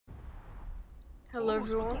Hello,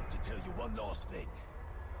 Almost everyone. forgot to tell you one last thing.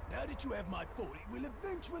 Now that you have my fort, it will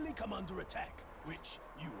eventually come under attack, which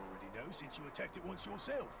you already know since you attacked it once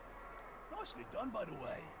yourself. Nicely done, by the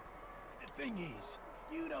way. The thing is,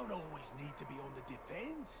 you don't always need to be on the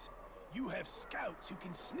defense. You have scouts who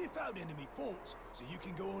can sniff out enemy forts, so you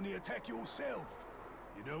can go on the attack yourself.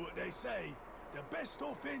 You know what they say, the best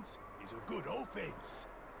offense is a good offense.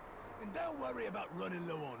 And don't worry about running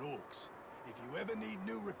low on orcs. If you ever need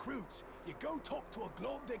new recruits, you go talk to a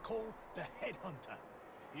glob they call the Headhunter.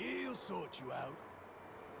 He'll sort you out.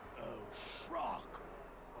 Oh, Shrock!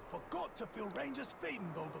 I forgot to fill Ranger's feeding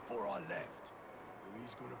bowl before I left.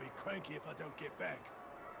 He's gonna be cranky if I don't get back.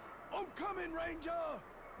 I'm coming, Ranger!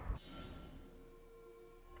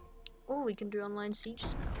 Oh, we can do online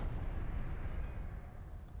sieges now.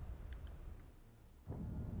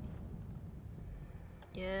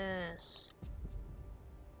 Yes.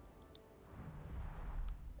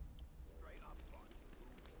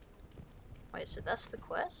 Wait, so that's the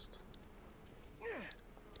quest?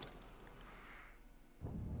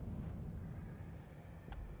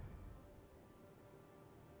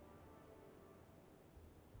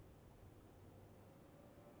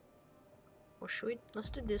 Or should we? Let's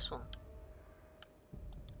do this one.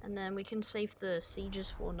 And then we can save the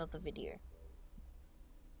sieges for another video.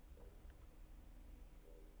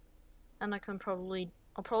 And I'll probably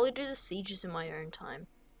do the sieges in my own time.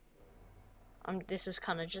 This is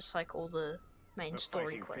kind of just like all the main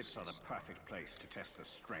story quests. The Plaything pits are the perfect place to test the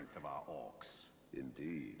strength of our orcs.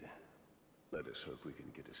 Indeed. Let us hope we can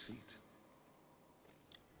get a seat.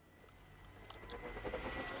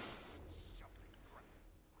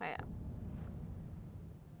 Oh, yeah.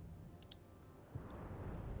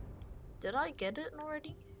 Did I get it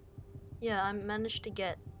already? Yeah, I managed to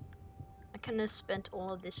get... I kind of spent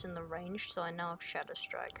all of this in the range, so I now have Shadow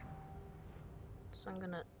Strike. So I'm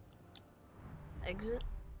gonna... exit?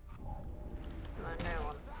 No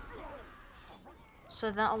one. So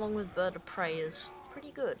that along with Bird of Prey is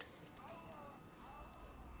pretty good.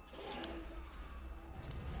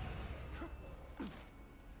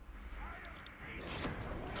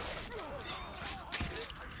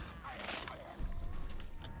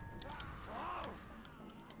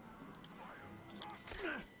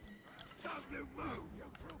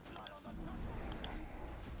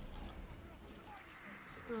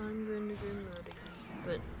 I'm going to go murder,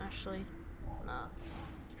 but actually, nah.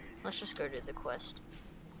 Let's just go do the quest.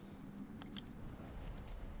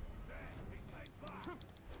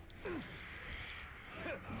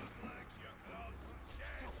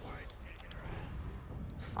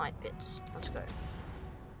 Fight pits. Let's go.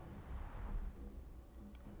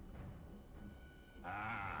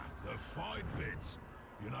 Ah, the fight pits.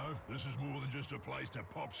 You know, this is more than just a place to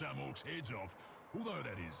pop some orcs' heads off, although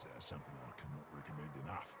that is something I cannot recommend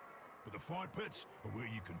enough. But the fight pits are where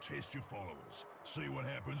you can test your followers, see what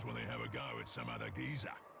happens when they have a go at some other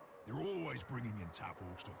geezer. They're always bringing in tough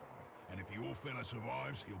orcs to fight, and if your fella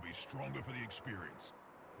survives, he'll be stronger for the experience.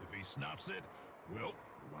 If he snuffs it, well,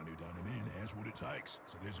 the one who done him in has what it takes,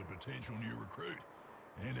 so there's a potential new recruit.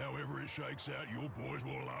 And however it shakes out, your boys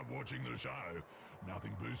will love watching the show.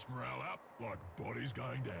 Nothing boosts morale up like bodies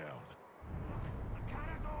going down.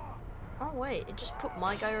 Oh wait, it just put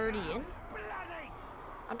my guy already in?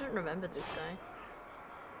 I don't remember this guy.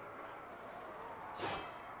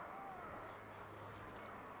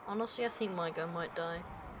 Honestly, I think my guy might die.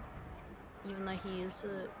 Even though he is,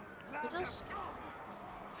 he does?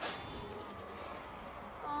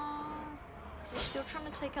 Is he still trying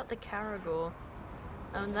to take out the Caragor?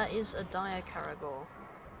 And that is a dire Caragor.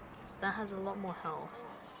 So that has a lot more health.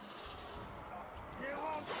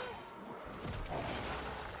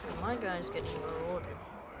 And my guy's getting rewarded.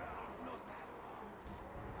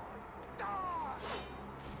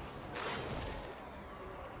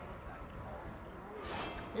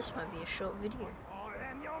 This might be a short video.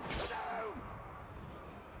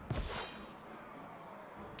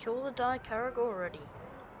 Kill the dire Caragor already.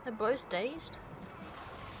 They're both dazed.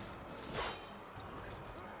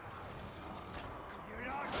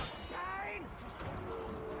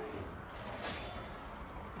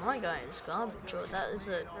 My guy is garbage, or that is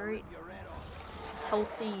a very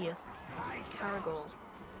healthy Caragor.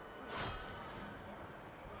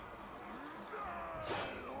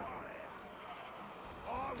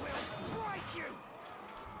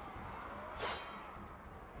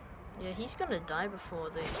 Yeah, he's gonna die before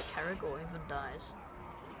the Caragor even dies.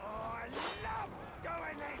 I love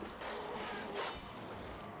doing this.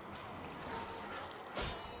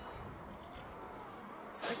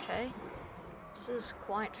 Okay. This is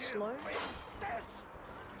quite slow.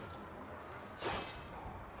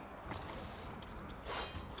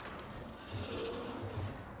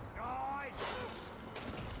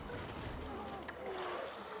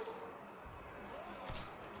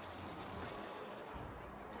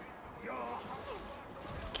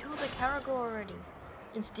 Caragor already.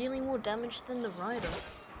 It's dealing more damage than the rider.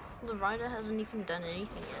 The rider hasn't even done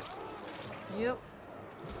anything yet. Yep.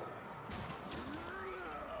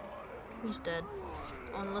 He's dead.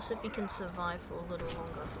 Unless if he can survive for a little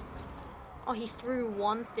longer. Oh, he threw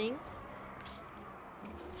one thing?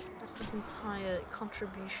 That's his entire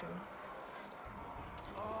contribution.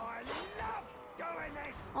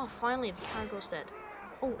 Oh, finally the Caragor's dead.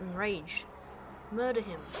 Oh, enrage. Murder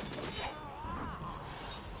him.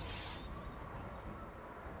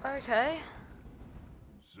 Okay.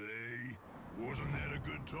 See? Wasn't that a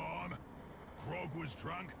good time? Grog was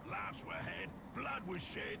drunk, laughs were had, blood was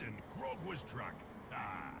shed, and Grog was drunk.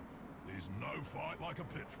 Ah, there's no fight like a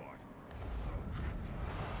pit fight.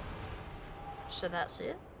 So that's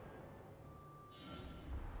it?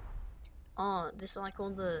 Oh, this is like all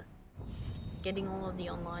the... getting all of the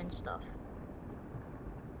online stuff.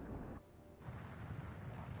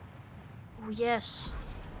 Oh yes!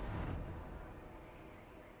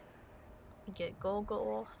 You get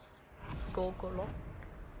Gorgoroth,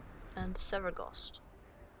 and Saragost.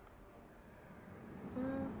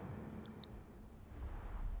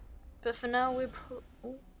 But for now we're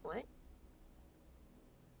oh, wait.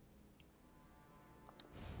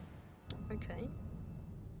 Okay.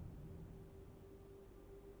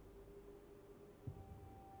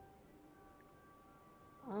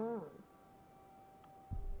 Oh.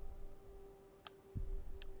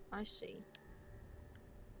 I see.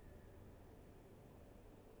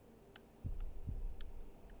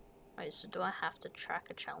 Wait, so do I have to track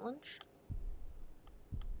a challenge?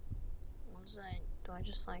 What was I... do I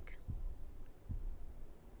just like...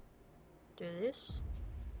 do this?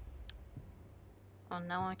 Oh,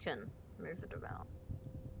 now I can move it about.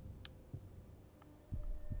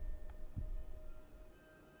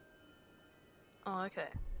 Oh, okay.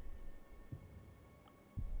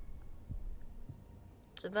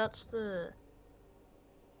 So that's the...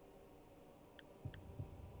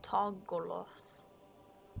 Targoloth.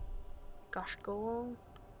 Gashgol.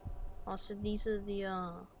 Oh, so these are the,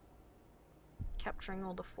 capturing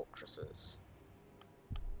all the fortresses.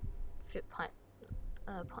 Fight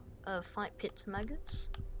pits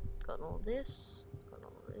maggots. Got all this. Got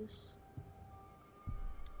all this.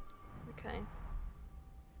 Okay.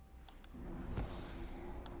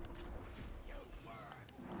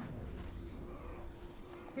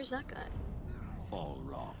 Who's that guy? All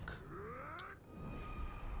rock.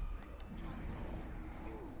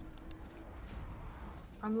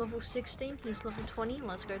 I'm level 16, he's level 20,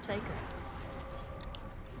 let's go take him.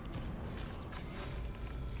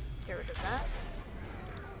 Get rid of that.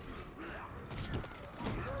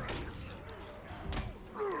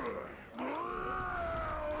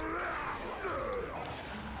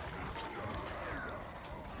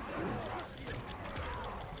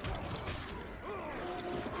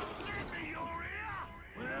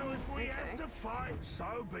 Well, if we have to fight,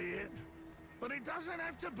 so be it. But it doesn't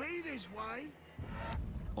have to be this way.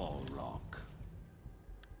 All rock.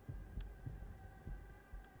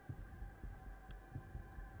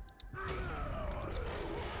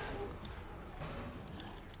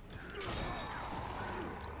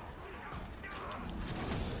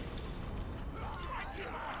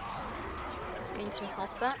 Let's gain some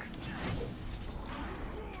health back.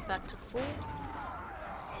 Back to full.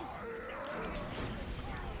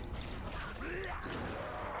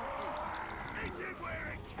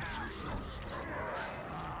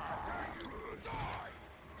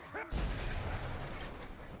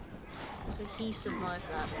 So he survived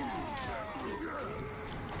that.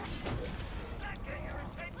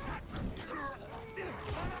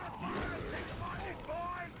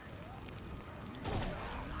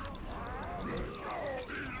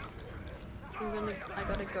 I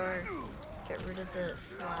gotta go get rid of the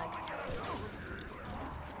flag.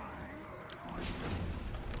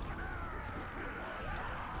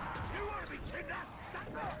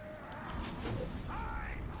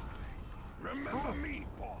 Remember me,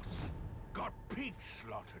 boss? Got pigs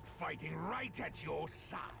slaughtered fighting right at your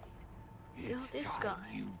side. It's this time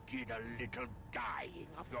guy. You did a little dying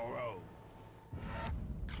of your own.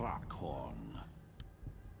 Clockhorn.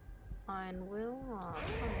 Iron Will.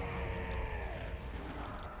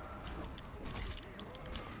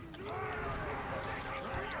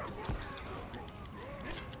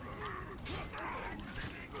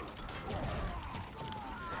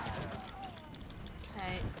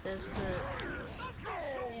 Okay, there's the...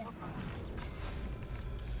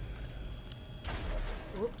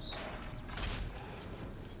 Whoops.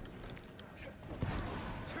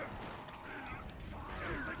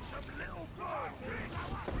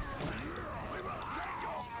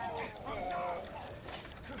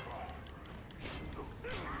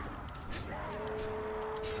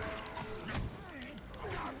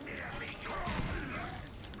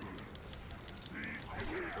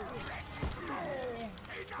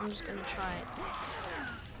 I'm just gonna try it.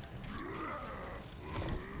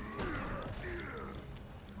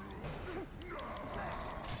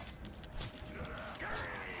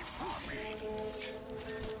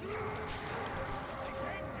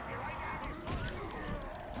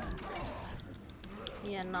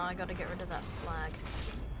 Yeah, no, I gotta get rid of that flag.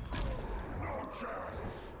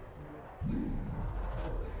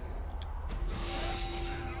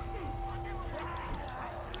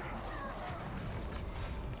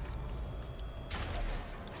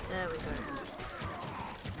 There we go.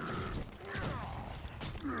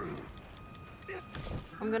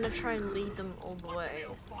 I'm gonna try and lead them all the way.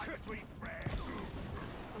 I'm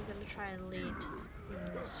gonna try and lead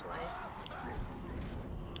them this way.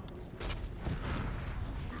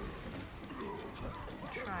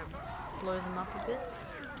 Try and blow them up a bit.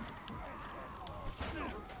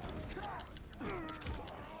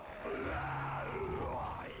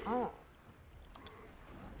 Oh.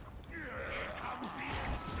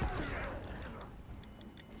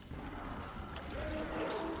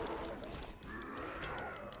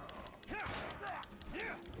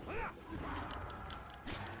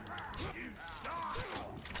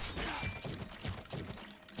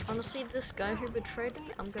 Honestly, this guy who betrayed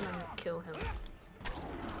me, I'm gonna kill him.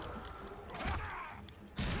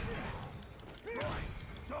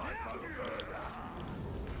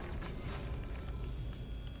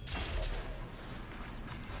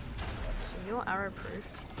 So you're arrow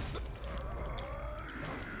proof.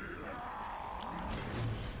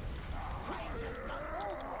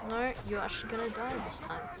 No, you're actually gonna die this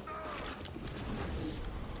time.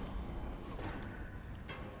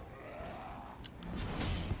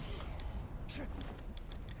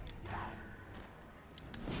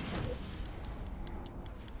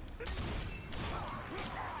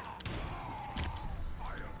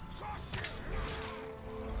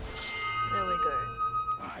 There we go.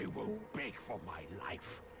 I won't beg for my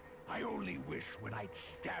life. I only wish when I'd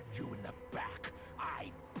stabbed you in the back,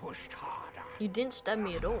 I'd pushed harder. You didn't stab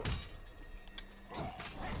me at all.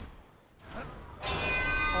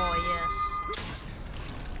 Oh yes.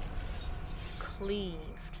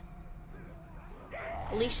 Cleaved.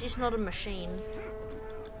 At least he's not a machine.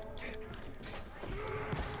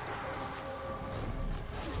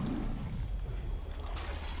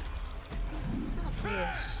 Not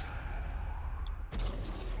this.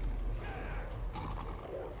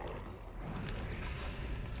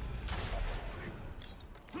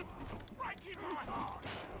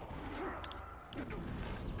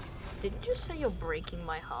 Did you just say you're breaking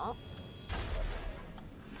my heart?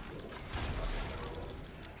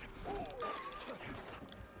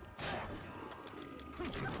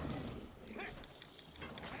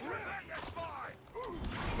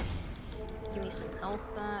 Give me some health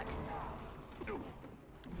back.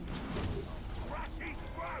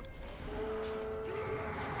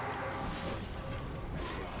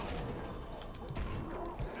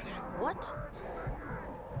 What?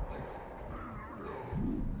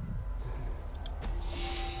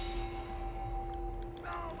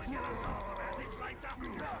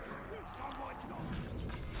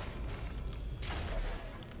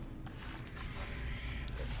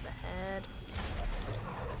 The head.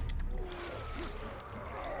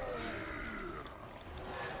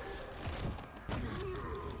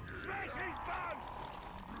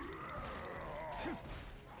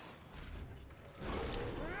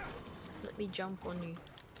 Let me jump on you.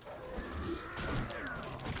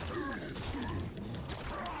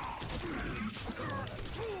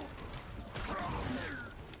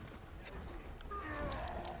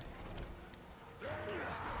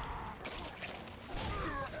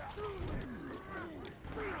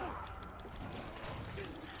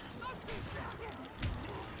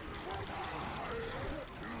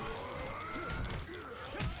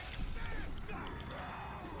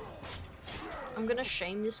 I'm gonna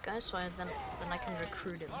shame this guy so then I can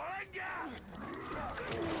recruit him.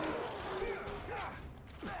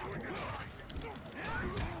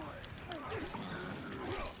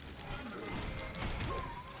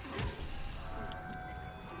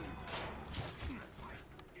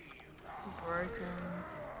 Broken.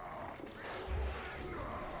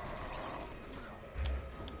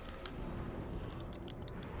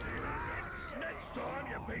 Next time,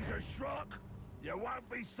 you piece of schrock, you won't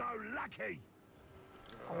be so lucky.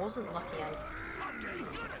 I wasn't lucky, I'm getting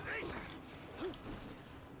good at this.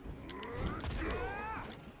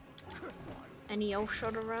 Any elf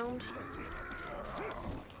shot around?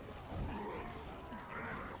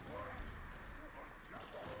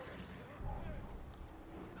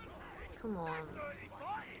 Come on. I'm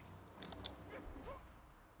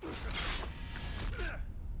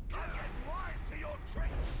getting wise to your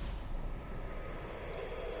tricks.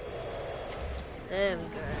 There we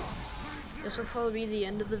go. This will probably be the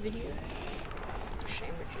end of the video.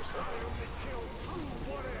 Shame reducer.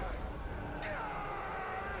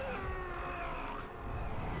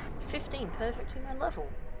 15, perfectly my level.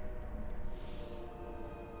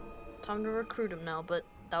 Time to recruit him now, but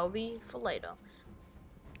that'll be for later.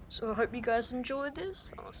 So I hope you guys enjoyed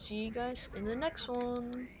this. I'll see you guys in the next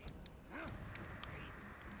one.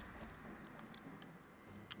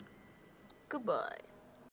 Goodbye.